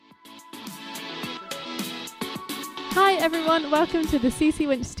Hi everyone, welcome to the CC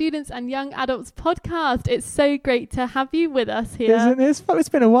Winch Students and Young Adults podcast. It's so great to have you with us here. Isn't this? It's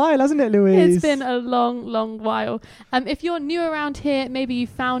been a while, hasn't it, Louise? It's been a long while. If you're new around here, maybe you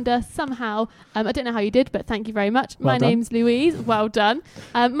found us somehow. I don't know how you did, but thank you very much. Well My done. name's Louise. Well done.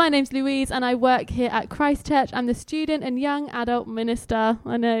 My name's Louise and I work here at Christ Church. I'm the Student and Young Adult Minister.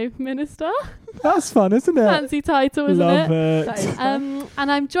 I know, Minister? That's fun, isn't it? Fancy title, isn't Love it? it. And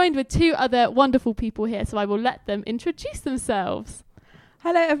I'm joined with two other wonderful people here, so I will let them introduce themselves.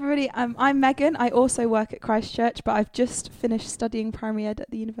 Hello everybody, I'm Megan. I also work at Christ Church, but I've just finished studying primary ed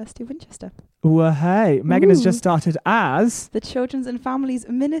at the University of Winchester. Well, hey, Megan has Ooh. just started as... The Children's and Families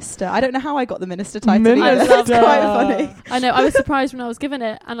Minister. I don't know how I got the minister title. Minister. either. I love It's quite funny. I know, I was surprised when I was given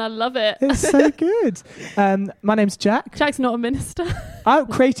it, and I love it. It's so good. My name's Jack. Jack's not a minister. I'm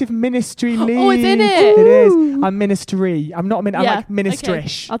creative ministry lead. Oh, it's in it. It is. Ooh. I'm ministry. I'm not. I'm Yeah, like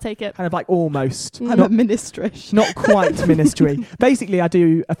ministerish. Okay, I'll take it. Kind of like almost. I'm a Not, ministrish. not quite ministry. Basically, I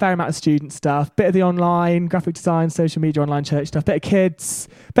do a fair amount of student stuff, bit of the online, graphic design, social media, online church stuff, bit of kids.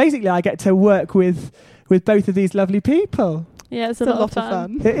 Basically, I get to work with both of these lovely people. Yeah, it's It's a lot of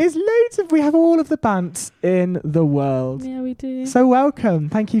fun. It is loads of. We have all of the bants in the world. Yeah, we do. So welcome.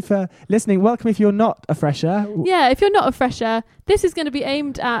 Thank you for listening. Welcome if you're not a fresher. Yeah, if you're not a fresher, this is going to be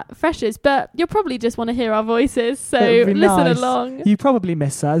aimed at freshers, but you'll probably just want to hear our voices, so It would be listen nice. along. You probably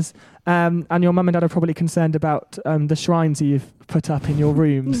miss us. And your mum and dad are probably concerned about the shrines that you've put up in your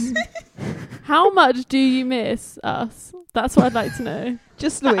rooms. How much do you miss us? That's what I'd like to know.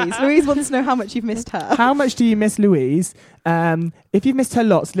 Just Louise. Louise wants to know how much you've missed her. How much do you miss Louise? If you've missed her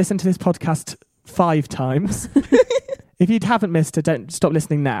lots, listen to this podcast 5 times. If you haven't missed her, don't stop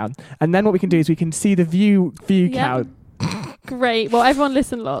listening now. And then what we can do is we can see the view Yep. count. Great. Well, everyone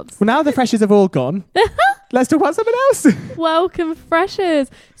listen lots. Well, now the freshers have all gone. Let's talk about something else. Welcome, freshers.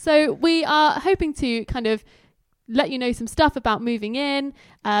 So we are hoping to kind of let you know some stuff about moving in,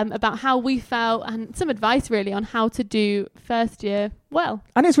 about how we felt, and some advice really on how to do first year well.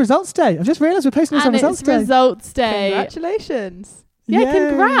 And it's results day. I've just realised we're posting this on And results it's day. results day. Congratulations. Yeah, Yay.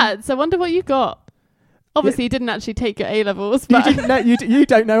 congrats. I wonder what you got. Obviously, you didn't actually take your A-levels, but You, didn't know, you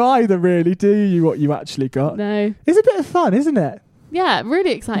don't know either, really, do you, what you actually got? no. It's a bit of fun, isn't it? Yeah,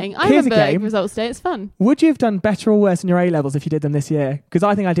 really exciting. I Here's a remember game. results day. It's fun. Would you have done better or worse in your A-levels if you did them this year? Because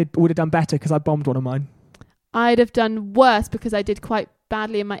I think I would have done better because I bombed one of mine. I'd have done worse because I did quite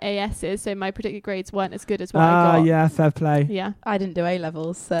badly in my ASs, so my predicted grades weren't as good as what I got. Yeah, fair play. Yeah. I didn't do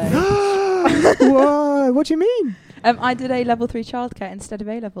A-levels, so... Whoa, what do you mean? I did a level 3 childcare instead of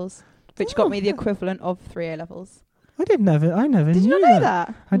A-levels, which got me the equivalent of 3 A-levels. I never Did knew you not know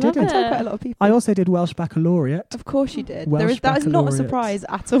that? I Love didn't. it. I told quite a lot of people. I also did Welsh Baccalaureate. Of course you did. Welsh That is not a baccalaureate. surprise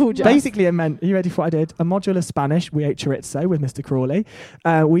at all, Jack. Basically, it meant, are you ready for what I did? A module of Spanish, we ate chorizo with Mr. Crawley.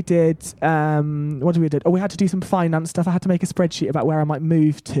 We did, what did we do? Oh, we had to do some finance stuff. I had to make a spreadsheet about where I might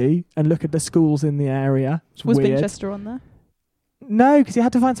move to and look at the schools in the area. It's Was weird. Winchester on there? No, because you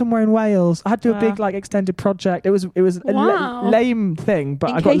had to find somewhere in Wales. I had to do a big Ah. extended project. It was a Wow. lame thing, but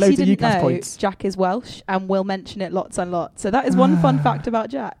In I got case loads you of didn't UCAS know, points. Jack is Welsh and will mention it lots and lots. So that is one fun fact about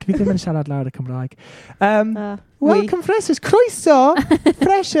Jack. Vi ddim yn siarad lawr y Cymraeg. Welcome, freshers. Croeso,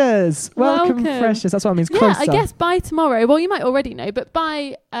 freshers. Welcome, Welcome. freshers. That's what it means. Yeah, Croeso. I guess by tomorrow, well, you might already know, but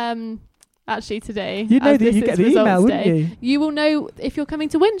by actually today, You know as that this you is get the results email, wouldn't day, you? you will know if you're coming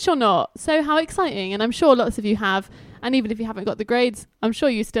to Winch or not. So how exciting. And I'm sure lots of you have. And even if you haven't got the grades, I'm sure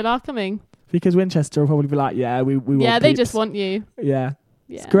you still are coming. Because Winchester will probably be like, yeah, we want Yeah, they peeps. just want you. Yeah.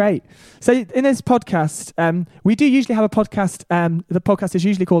 Yeah. It's great. So in this podcast, we do usually have a podcast. The podcast is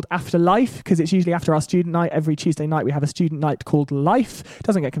usually called After Life because it's usually after our student night. Every Tuesday night we have a student night called Life.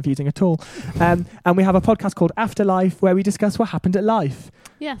 Doesn't get confusing at all. And we have a podcast called After Life where we discuss what happened at life.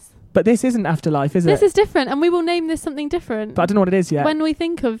 Yes. But this isn't After Life, is This it? is different, and we will name this something different. But I don't know what it is yet. when we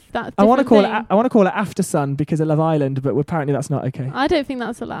think of that I want to different call thing. it. I want to call it After Sun because of Love Island, but apparently that's not okay. I don't think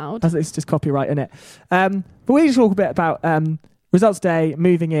that's allowed. It's just copyright, isn't it? But we just talk a bit about results day,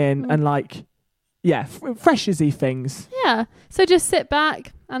 moving in, and freshers-y things. Yeah. So just sit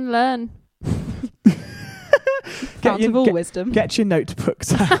back and learn. Fount of all wisdom. Get your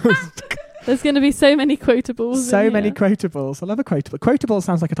notebooks out. There's going to be so many quotables. So in many here. quotables. I love a quotable. Quotable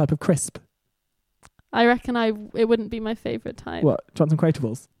sounds like a type of crisp. I reckon it wouldn't be my favourite type. What? Do you want some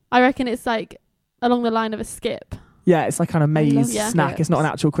quotables? I reckon it's like along the line of a skip. Yeah, it's like kind of maize love snack. It's not an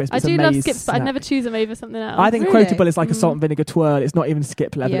actual crisp. I It's do a love maize skips, but I'd snack. never choose them over something else. I think Really? quotable is like a salt Mm. and vinegar twirl. It's not even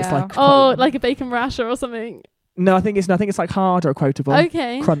skip level. It's Yeah. like like a bacon rasher or something. no, I think it's like harder quotable.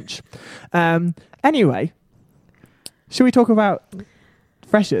 Okay. Crunch. Anyway, should we talk about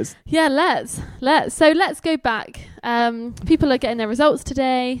freshers? Yeah, let's. So let's go back. People are getting their results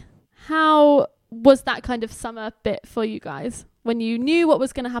today. How was that kind of summer bit for you guys? When you knew what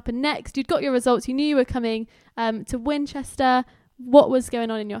was going to happen next, you'd got your results, you knew you were coming to Winchester. What was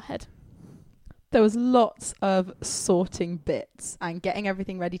going on in your head? There was lots of sorting bits and getting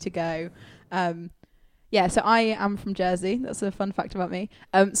everything ready to go. So I am from Jersey. That's a fun fact about me.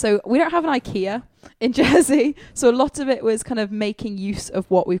 So we don't have an IKEA in Jersey. So a lot of it was kind of making use of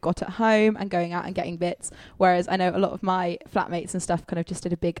what we've got at home and going out and getting bits. Whereas I know a lot of my flatmates and stuff kind of just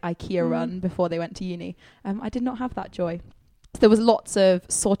did a big IKEA run before they went to uni. I did not have that joy. So there was lots of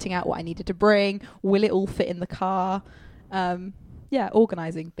sorting out what I needed to bring. Will it all fit in the car?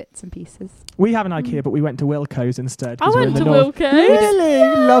 Organising bits and pieces. We have an IKEA, but we went to Wilko's instead. I went to Wilko's. Wilko's. Really?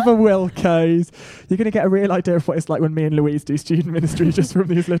 Love a Wilko's. You're going to get a real idea of what it's like when me and Louise do student ministry just from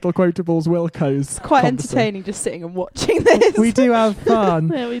these little quotables Wilko's. It's quite entertaining just sitting and watching this. We do have fun.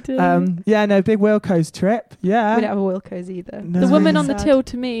 Yeah, we do. Big Wilko's trip. Yeah. We don't have a Wilko's either. No. The woman on the Sad. till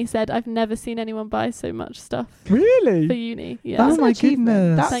to me said, I've never seen anyone buy so much stuff Really? for uni. Yeah. That's an my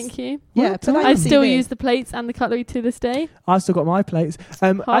achievement. goodness. Thank you. Yeah, Well put that done. on I your still CV. use the plates and the cutlery to this day. I've still got my plates.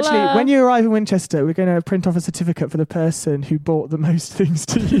 Actually, Holla. when you arrive in Winchester, we're going to print off a certificate for the person who bought the most things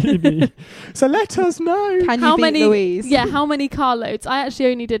to uni. So let us know. Can How you beat many- Louise? Yeah, how many carloads? I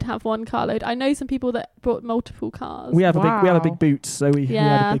actually only did have one carload. I know some people that brought multiple cars. We have a Wow. big boot, so we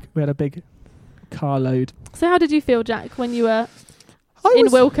had a big car load. So how did you feel, Jack, when you were I in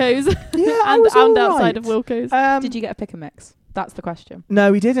was- Wilko's Yeah, I and was outside alright. of Wilko's? Did you get a pick and mix? That's the question.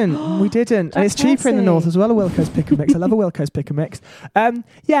 No, we didn't. We didn't. And it's Jack cheaper in the Percy. north as well. A Wilko's pick and mix. I love a Wilko's pick and mix. I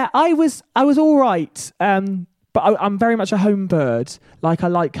was all right. But I'm very much a home bird. Like I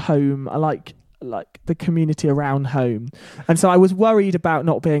like home. I like the community around home. And so I was worried about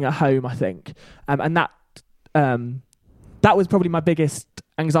not being at home, I think. And that was probably my biggest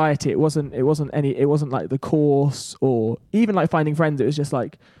anxiety. It wasn't like the course or even like finding friends. It was just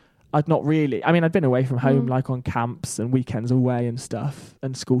like I'd not really. I mean, I'd been away from home, like on camps and weekends away and stuff,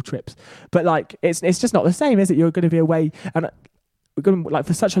 and school trips. But like, it's just not the same, is it? You're going to be away, and we're going like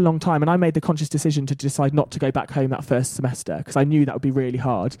for such a long time. And I made the conscious decision to decide not to go back home that first semester because I knew that would be really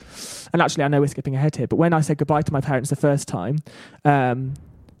hard. And actually, I know we're skipping ahead here, but when I said goodbye to my parents the first time,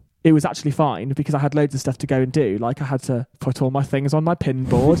 it was actually fine because I had loads of stuff to go and do. Like I had to put all my things on my pin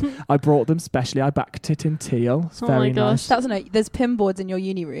board. I brought them specially. I backed it in teal. It's Oh my very gosh. nice. That's no. There's pin boards in your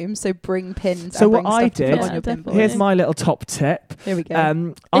uni room, so bring pins. So and what bring I stuff to put did- on Yeah, your pin board. definitely. Here's my little top tip. Here we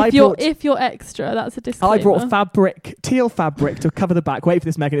go. If you're extra, that's a disclaimer. I brought teal fabric to cover the back. Wait for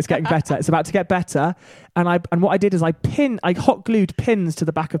this, Megan. It's getting better. It's about to get better. And what I did is I hot glued pins to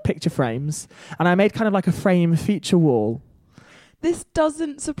the back of picture frames, and I made kind of like a frame feature wall. This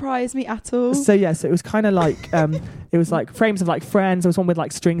doesn't surprise me at all. So yes, it was kind of like it was like frames of like friends. There was one with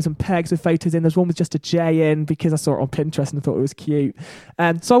like strings and pegs with photos in. There's one with just a J in because I saw it on Pinterest and thought it was cute.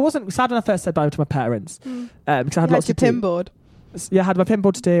 So I wasn't sad when I first said bye to my parents because I had You lots your to do. pin board. Yeah, I had my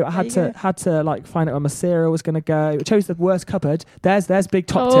pinboard to do. I had There you to like find out where my cereal was going to go. I chose the worst cupboard. There's big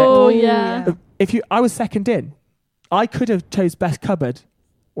top Oh tip. yeah. I was second in, I could have chose best cupboard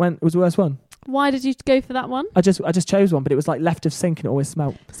when it was the worst one. Why did you go for that one? I just chose one, but it was like left of sink and it always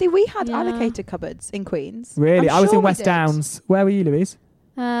smelt. See, we had Yeah. allocated cupboards in Queens. Really, I'm I was sure in we West did. Downs. Where were you, Louise?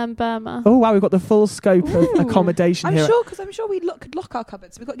 Burma. Oh wow, we've got the full scope of Ooh. accommodation I'm here. sure because I'm sure we could lock our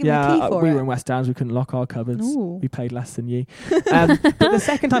cupboards. We got given a key Yeah, for we it. were in West Downs. We couldn't lock our cupboards. Ooh. We paid less than you. But the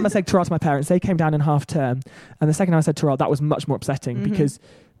second time I said ta-ra to my parents, they came down in half term, and the second time I said ta-ra, that was much more upsetting Mhm. because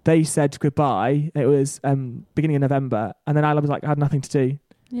they said goodbye. It was beginning of November, and then I was like, I had nothing to do.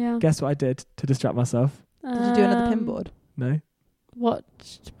 Yeah. Guess what I did to distract myself? Did you do another pin board? No,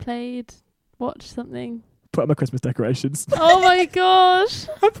 Watched something. put up my Christmas decorations. Oh my gosh.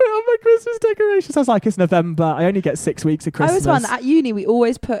 I put up my Christmas decorations. I was like, it's November. I only get 6 weeks of I Christmas. always found that at uni we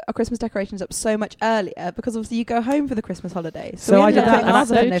always put our Christmas decorations up so much earlier because obviously you go home for the Christmas holidays. So we I ended did up that, putting and ours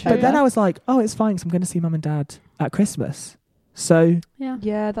that's up in so true. But then November. I was like, oh, it's fine because I'm going to see mum and dad at Christmas. So Yeah.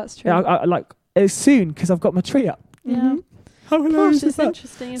 Yeah, that's true. yeah, I like it's soon because I've got my tree up. Yeah. Mhm. How hilarious Gosh, is it's that?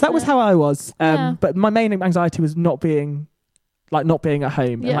 interesting. So isn't that was it? how I was. Yeah. But my main anxiety was not being at home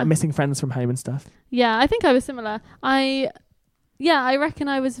and Yeah. like missing friends from home and stuff. Yeah, I think I was similar. I reckon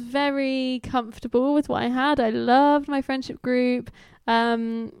I was very comfortable with what I had. I loved my friendship group.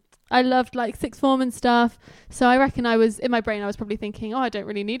 I loved like sixth form and stuff. So I reckon I was in my brain. I was probably thinking, oh, I don't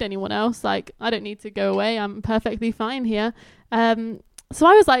really need anyone else. Like I don't need to go away. I'm perfectly fine here. So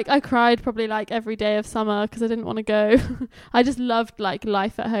I was like, I cried probably like every day of summer because I didn't want to go. I just loved like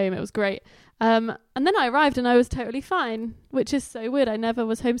life at home. It was great. And then I arrived and I was totally fine, which is so weird. I never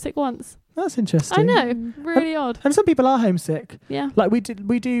was homesick once. That's interesting. I know, really odd. And some people are homesick. Yeah. Like we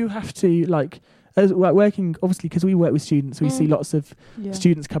do have to like as working, obviously, because we work with students, we see lots of Yeah.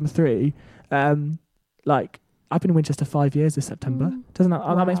 students come through. Like, I've been in Winchester 5 years this September. Doesn't that,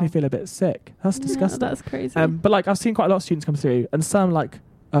 that makes me Wow. feel a bit sick. That's disgusting. That's crazy. But like, I've seen quite a lot of students come through, and some like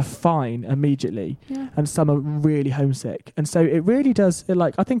are fine immediately, yeah. and some are really homesick. And so it really does.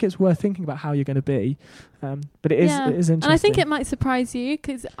 I think it's worth thinking about how you're going to be. But it is interesting. And I think it might surprise you,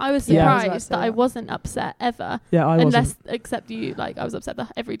 because I was Yeah. surprised I was about to that say I that. wasn't upset ever. Yeah, I wasn't. Unless, except you, like, I was upset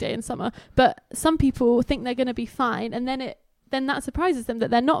every day in summer. But some people think they're going to be fine, and then that surprises them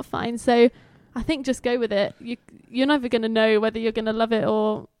that they're not fine. So I think just go with it. You're never going to know whether you're going to love it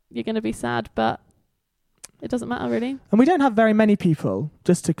or you're going to be sad, but it doesn't matter really. And we don't have very many people,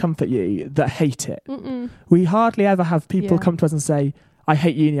 just to comfort you, that hate it. Mm-mm. We hardly ever have people Yeah. come to us and say, I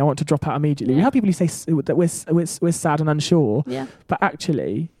hate uni, I want to drop out immediately. We Yeah. have people who say that we're sad and unsure, Yeah. but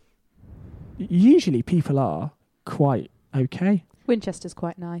actually, usually people are quite okay. Winchester's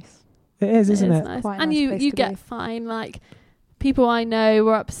quite nice. It is, It isn't is it? nice. Quite a And nice you place to get be. fine. Like, people I know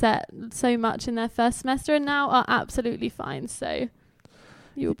were upset so much in their first semester and now are absolutely fine. So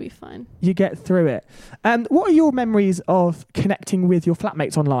you'll be fine. You get through it. What are your memories of connecting with your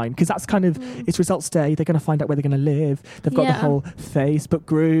flatmates online? Because that's kind of, it's results day. They're going to find out where they're going to live. They've got the Yeah. whole Facebook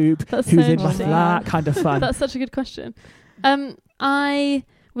group. That's Who's so in my interesting. flat? Kind of fun. That's such a good question. I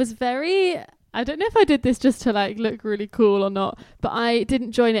was I don't know if I did this just to like look really cool or not, but I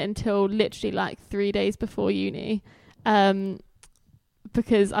didn't join it until literally like 3 days before uni.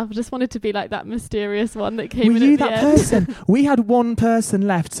 Because I just wanted to be like that mysterious one that came Were in you at the that end. person? We had one person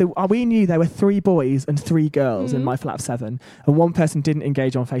left. So we knew there were 3 boys and 3 girls in Mhm. my flat of 7. And one person didn't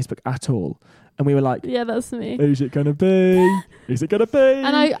engage on Facebook at all. And we were like, Yeah, that's me. who's it going to be? Is it going to be?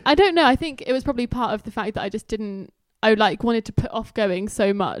 And I don't know. I think it was probably part of the fact that I like wanted to put off going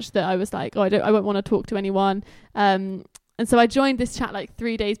so much that I was like, I won't want to talk to anyone. And so I joined this chat like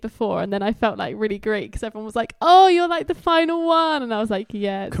 3 days before, and then I felt like really great because everyone was like, oh, you're like the final one. And I was like,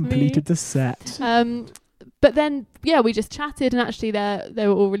 yeah, it's Completed me. the set. But then, yeah, we just chatted, and actually they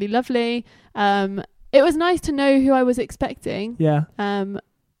were all really lovely. It was nice to know who I was expecting. Yeah.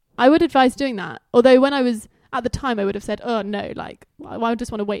 I would advise doing that. Although when I was at the time, I would have said, oh no, like I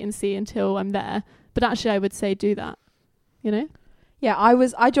just want to wait and see until I'm there. But actually I would say do that, you know? Yeah,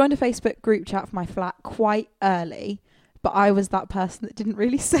 I joined a Facebook group chat for my flat quite early, but I was that person that didn't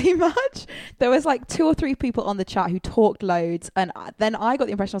really say much. There was like 2 or 3 people on the chat who talked loads, and then I got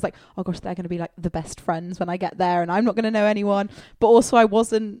the impression I was like, oh gosh, they're going to be like the best friends when I get there, and I'm not going to know anyone. But also I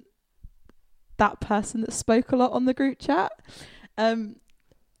wasn't that person that spoke a lot on the group chat.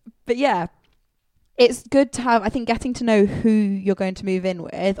 But yeah, it's good to have, I think, getting to know who you're going to move in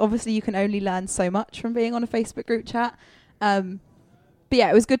with. Obviously, you can only learn so much from being on a Facebook group chat. But yeah,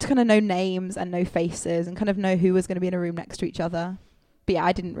 it was good to kind of know names and know faces and kind of know who was going to be in a room next to each other. But yeah,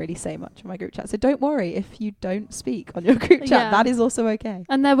 I didn't really say much in my group chat. So don't worry if you don't speak on your group chat. Yeah. That is also okay.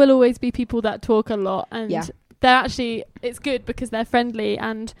 And there will always be people that talk a lot, and Yeah. they're actually, it's good because they're friendly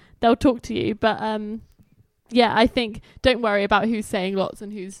and they'll talk to you. But yeah, I think don't worry about who's saying lots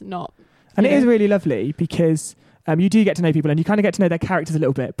and who's not. And you it is know? really lovely because you do get to know people and you kind of get to know their characters a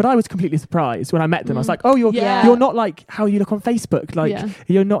little bit. But I was completely surprised when I met them. I was like, oh, you're not like how you look on Facebook. Like Yeah.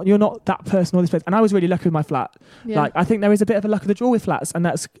 you're not that person or this place. And I was really lucky with my flat. Yeah. Like I think there is a bit of a luck of the draw with flats, and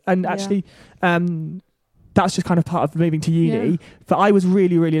actually that's just kind of part of moving to uni. Yeah. But I was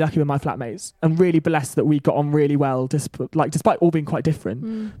really, really lucky with my flatmates and really blessed that we got on really well, despite all being quite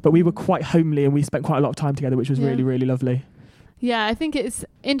different. But we were quite homely and we spent quite a lot of time together, which was Yeah. really, really lovely. Yeah, I think it's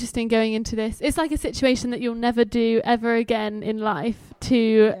interesting going into this. It's like a situation that you'll never do ever again in life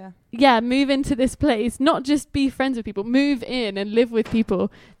to, move into this place, not just be friends with people, move in and live with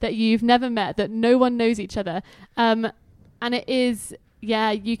people that you've never met, that no one knows each other. And it is,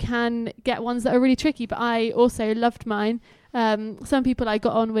 you can get ones that are really tricky, but I also loved mine. Some people I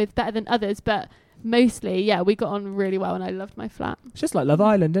got on with better than others, but mostly, we got on really well and I loved my flat. It's just like Love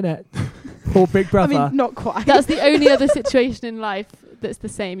Island, isn't it? Or Big Brother. I mean, not quite. That's the only other situation in life that's the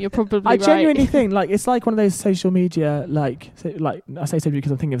same. You're probably I right. genuinely think it's like one of those social media like I say social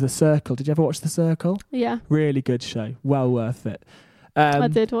because I'm thinking of The Circle. Did you ever watch The Circle? Yeah, Really good show, well worth it. I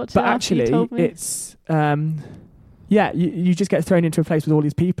did watch it. But after you actually, told me. it's you just get thrown into a place with all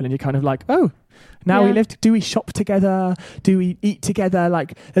these people, and you're kind of like, oh, now we Yeah. live. Do we shop together? Do we eat together?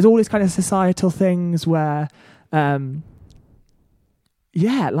 Like, there's all these kind of societal things where,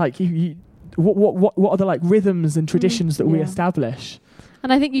 like you what are the like rhythms and traditions that we yeah. establish?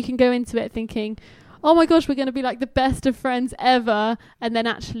 And I think you can go into it thinking, oh my gosh, we're going to be like the best of friends ever. And then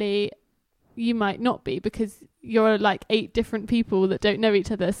actually you might not be because you're like 8 different people that don't know each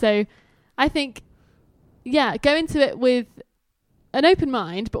other. So I think, go into it with an open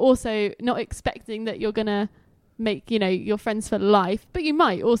mind, but also not expecting that you're gonna make, you know, your friends for life, but you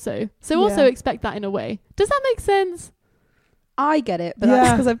might also. So also expect that in a way. Does that make sense? I get it, but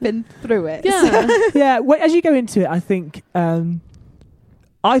that's because I've been through it. Yeah. Yeah. Well, as you go into it, I think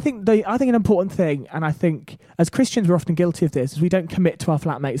I think an important thing, and I think as Christians we're often guilty of this, is we don't commit to our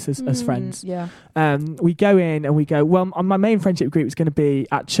flatmates as friends. Yeah. We go in and we go, well, my main friendship group is going to be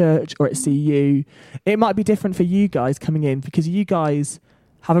at church or at CU. It might be different for you guys coming in, because you guys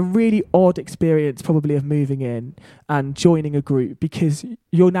have a really odd experience probably of moving in and joining a group, because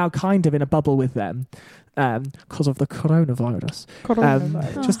you're now kind of in a bubble with them because of the coronavirus.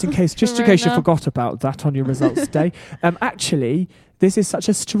 Just in case you forgot about that on your results day. Actually, this is such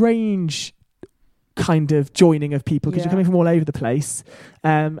a strange kind of joining of people, because you're coming from all over the place,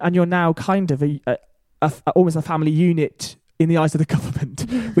 and you're now kind of almost a family unit in the eyes of the government,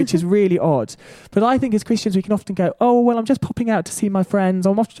 which is really odd. But I think as Christians we can often go, oh, well, I'm just popping out to see my friends,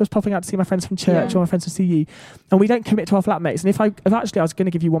 or I'm just popping out to see my friends from church or my friends from CU, and we don't commit to our flatmates. And if actually I was going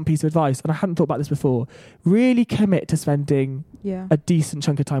to give you one piece of advice, and I hadn't thought about this before, really commit to spending a decent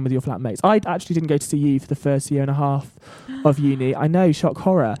chunk of time with your flatmates. I actually didn't go to CU for the first year and a half of uni. I know, shock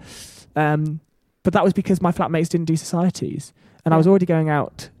horror. But that was because my flatmates didn't do societies, and I was already going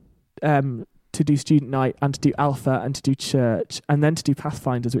out to do student night and to do Alpha and to do church and then to do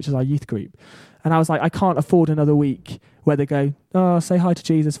Pathfinders, which is our youth group. And I was like, I can't afford another week where they go, oh, say hi to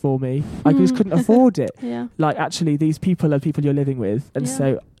Jesus for me. I just couldn't afford it. Yeah. Like, actually, these people are people you're living with. And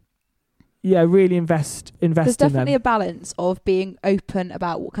so, really invest There's in them. There's definitely a balance of being open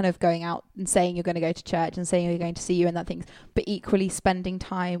about what kind of going out and saying you're going to go to church and saying you're going to see you and that things, but equally spending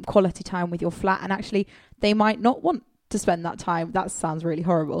quality time with your flat. And actually, they might not want to spend that time. That sounds really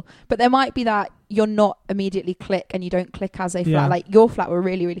horrible, but there might be that you're not immediately click and you don't click as a flat. Like your flat were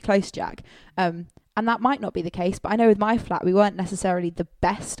really, really close, Jack, and that might not be the case. But I know with my flat we weren't necessarily the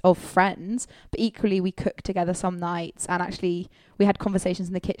best of friends, but equally we cooked together some nights, and actually we had conversations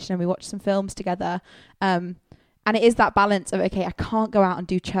in the kitchen and we watched some films together, and it is that balance of, okay, I can't go out and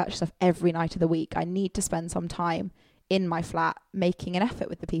do church stuff every night of the week. I need to spend some time in my flat making an effort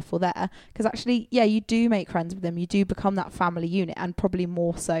with the people there, because actually you do make friends with them, you do become that family unit, and probably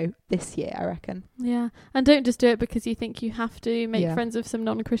more so this year, I reckon. And don't just do it because you think you have to make friends with some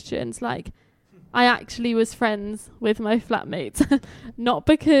non-Christians. Like, I actually was friends with my flatmates not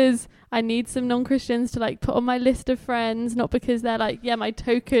because I need some non-Christians to like put on my list of friends, not because they're like my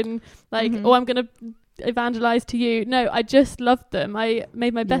token, like oh, I'm gonna evangelize to you. No, I just loved them. I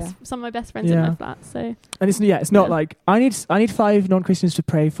made my some of my best friends in my flat. So, and it's not like I need 5 non-Christians to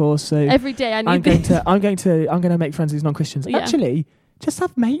pray for. So every day I'm going to make friends with these non-Christians. Actually, just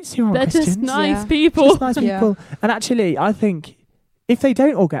have mates who aren't Christians. They're just nice people. Just nice people. And actually, I think if they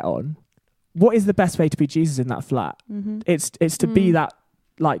don't all get on, what is the best way to be Jesus in that flat? It's to be that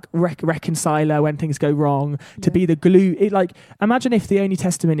like reconciler when things go wrong, to be the glue. Imagine if the only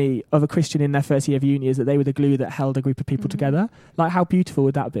testimony of a Christian in their first year of uni is that they were the glue that held a group of people together. Like, how beautiful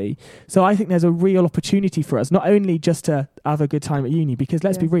would that be? So I think there's a real opportunity for us, not only just to have a good time at uni, because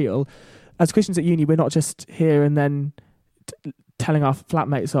let's be real, as Christians at uni, we're not just here and then telling our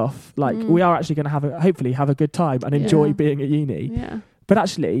flatmates off. Like, we are actually going to hopefully have a good time and enjoy being at uni. But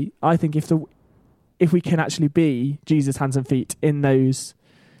actually, I think if we can actually be Jesus' hands and feet in those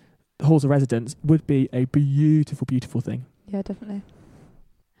halls of residence, would be a beautiful, beautiful thing. Yeah, definitely.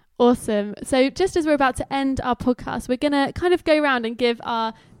 Awesome. So just as we're about to end our podcast, we're going to kind of go around and give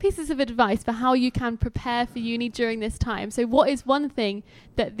our pieces of advice for how you can prepare for uni during this time. So what is one thing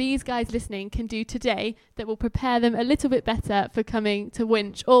that these guys listening can do today that will prepare them a little bit better for coming to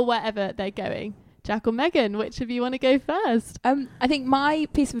Winch or wherever they're going? Jack or Megan, which of you want to go first? I think my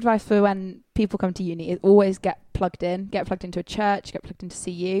piece of advice for when people come to uni is always get plugged into a church, get plugged into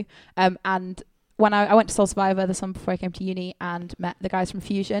CU. And when I went to Soul Survivor the summer before I came to uni and met the guys from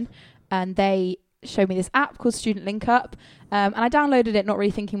Fusion, and they showed me this app called Student Link Up, and I downloaded it not really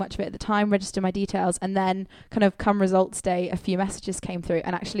thinking much of it at the time, registered my details, and then kind of come results day a few messages came through,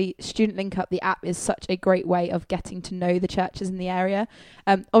 and actually Student Link Up, the app, is such a great way of getting to know the churches in the area.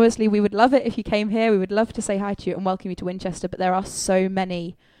 Obviously we would love it if you came here, we would love to say hi to you and welcome you to Winchester, but there are so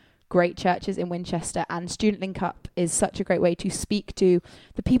many great churches in Winchester, and Student Link Up is such a great way to speak to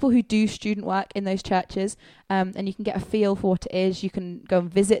the people who do student work in those churches, and you can get a feel for what it is. You can go and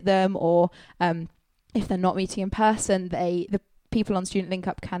visit them, or if they're not meeting in person, the people on Student Link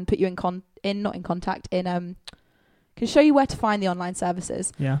Up can put you can show you where to find the online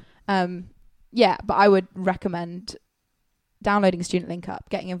services. But I would recommend downloading Student Link Up,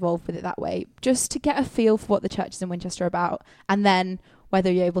 getting involved with it that way, just to get a feel for what the churches in Winchester are about, and then whether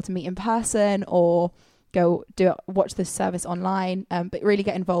you're able to meet in person or go watch the service online, but really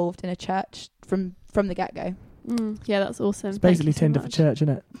get involved in a church from the get-go. Yeah, that's awesome. It's Thank basically you so Tinder for much. church, isn't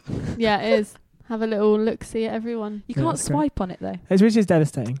it? Yeah, it is. Have a little look-see at everyone. You Yeah, can't that's great. swipe on it though. Which is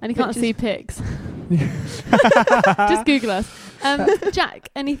devastating. And you can't Which is- see pics. Just Google us. Jack,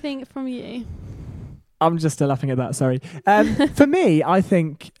 anything from you? I'm just still laughing at that, sorry. For me, I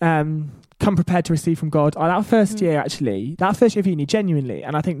think come prepared to receive from God. That first year, actually, that first year of uni, genuinely,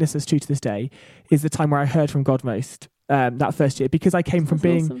 and I think this is true to this day, is the time where I heard from God most, that first year, because I came from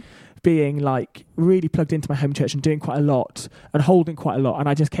That's awesome. being like really plugged into my home church and doing quite a lot and holding quite a lot. And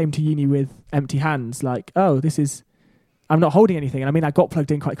I just came to uni with empty hands, like, oh, I'm not holding anything. And I mean, I got plugged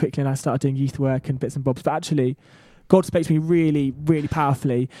in quite quickly and I started doing youth work and bits and bobs, but actually God spoke to me really, really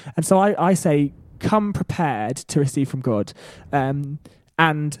powerfully. And so I say, come prepared to receive from God.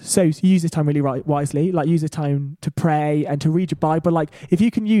 And so use this time really wisely, like use the time to pray and to read your Bible. Like if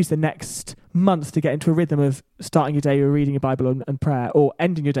you can use the next month to get into a rhythm of starting your day with reading your Bible and prayer, or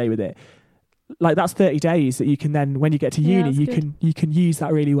ending your day with it, like that's 30 days that you can then, when you get to uni, you can use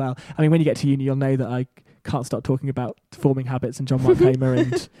that really well. I mean, when you get to uni, you'll know that I can't stop talking about forming habits and John Mark Comer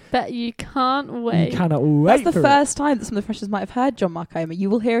and Bet you can't wait. you cannot wait. That's the for first time that some of the freshers might have heard John Mark Comer. You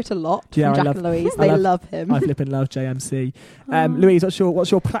will hear it a lot Yeah, from I Jack and Louise. They love him. I flipping love JMC. Oh. Louise,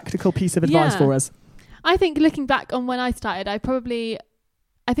 what's your practical piece of advice Yeah. for us? I think looking back on when I started, I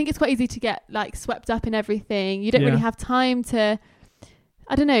think it's quite easy to get like swept up in everything. You don't Yeah. really have time to,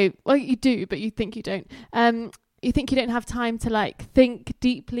 I don't know, well you do, but you think you don't. You think you don't have time to like think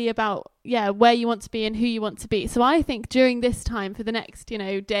deeply about where you want to be and who you want to be. So I think during this time, for the next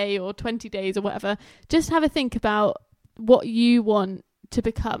day or 20 days or whatever, just have a think about what you want to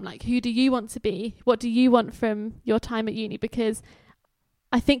become. Like, who do you want to be? What do you want from your time at uni? Because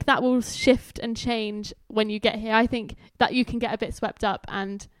I think that will shift and change when you get here. I think that you can get a bit swept up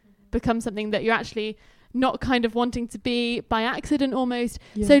and become something that you're actually not kind of wanting to be by accident almost.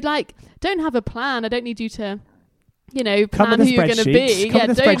 Yeah. So like, don't have a plan. I don't need you to, Come plan with who a you're going to spreadsheet. be. Come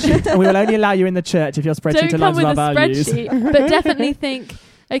with a spreadsheet, and we will only allow you in the church if your spreadsheet Don't come aligns with with a our values. spreadsheet, but definitely think,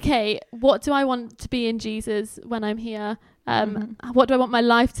 okay, what do I want to be in Jesus when I'm here? What do I want my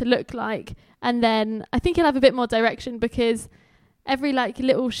life to look like? And then I think you'll have a bit more direction, because every like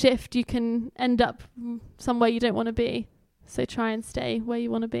little shift you can end up somewhere you don't want to be. So try and stay where you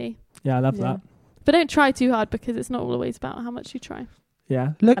want to be. Yeah, I love Yeah. that. But don't try too hard, because it's not always about how much you try.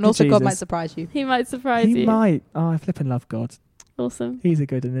 Yeah, look And to also, Jesus. God might surprise you. He might surprise He you. might. Oh, I flipping love God. Awesome. He's a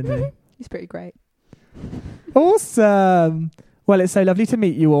good one, isn't he? He's pretty great. Awesome. Well, it's so lovely to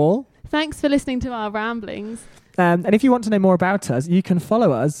meet you all. Thanks for listening to our ramblings. And if you want to know more about us, you can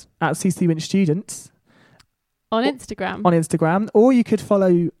follow us at CC Winch Students On Instagram. on Instagram, or you could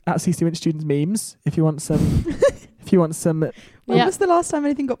follow at CC Winch Students memes if you want some. If you want some. When Yeah. was the last time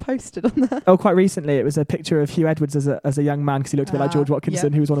anything got posted on there? Oh, quite recently, it was a picture of Hugh Edwards as a young man, because he looked a bit like George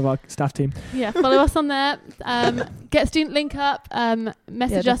Watkinson, yeah. who was one of our staff team. Yeah, follow us on there. Get Student Link up.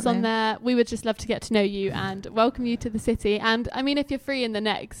 Message us on definitely. there. We would just love to get to know you and welcome you to the city. And I mean, if you're free in the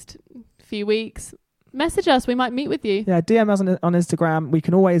next few weeks, message us. We might meet with you. Yeah, DM us on Instagram. We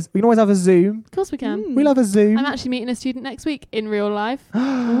can always have a Zoom. Of course we can. Mm. We love a Zoom. I'm actually meeting a student next week in real life.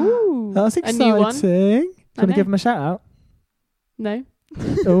 Ooh. That's A exciting. new one. Do you want to know. give him a shout out? No,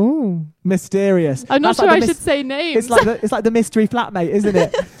 Oh, mysterious. I'm not That's sure like I the should say names. It's like the mystery flatmate, isn't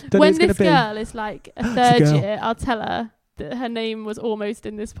it? Don't know When who's gonna this be. girl is like a a third girl. year, I'll tell her that her name was almost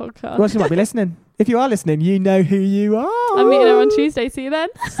in this podcast. Well, she might be listening. If you are listening, you know who you are. I'm meeting her on Tuesday. See you then.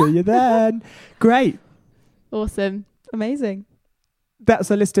 See you then. Great. Awesome. Amazing.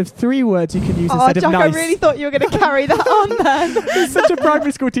 That's a list of 3 words you can use Oh, instead Jack, of nice. I really thought you were going to carry that on then. It's such a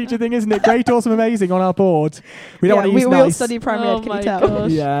primary school teacher thing, isn't it? Great, awesome, amazing on our board. We don't want to use we all nice. study primary Oh ed, can my you tell?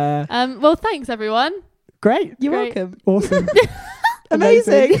 gosh. Yeah. Well, thanks everyone. Great. You're Great. welcome. Awesome.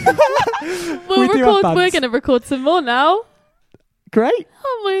 Amazing. We'll We do have record. buns. We're going to record some more now, Great.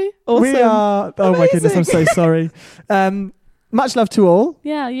 aren't we? Awesome. We are. Oh my goodness, I'm so sorry. Much love to all.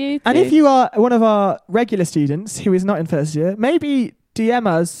 Yeah, you too. And if you are one of our regular students who is not in first year, maybe DM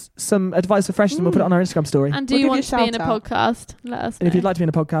us some advice for freshmen. We'll put it on our Instagram story. and do We'll you give want you a to be in a shout-out. podcast? Let us know. And if you'd like to be in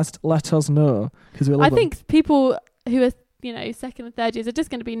a podcast, let us know, because we'll I love them. think people who are, second and third years are just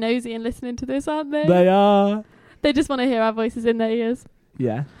going to be nosy and listening to this, aren't they? They are. They just want to hear our voices in their ears.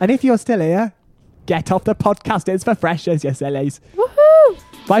 Yeah. And if you're still here, get off the podcast. It's for freshers, you sillies.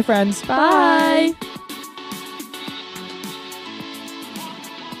 Woohoo! Bye, friends. Bye.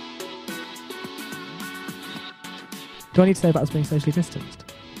 Do I need to say about us being socially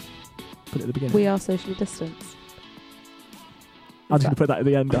distanced? Put it at the beginning. We are socially distanced. I'm just going to put that at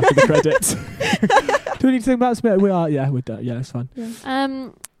the end after the credits. Do we need to say about us? We are. Yeah, we're done. Yeah, it's fine.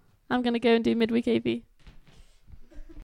 I'm going to go and do midweek AV.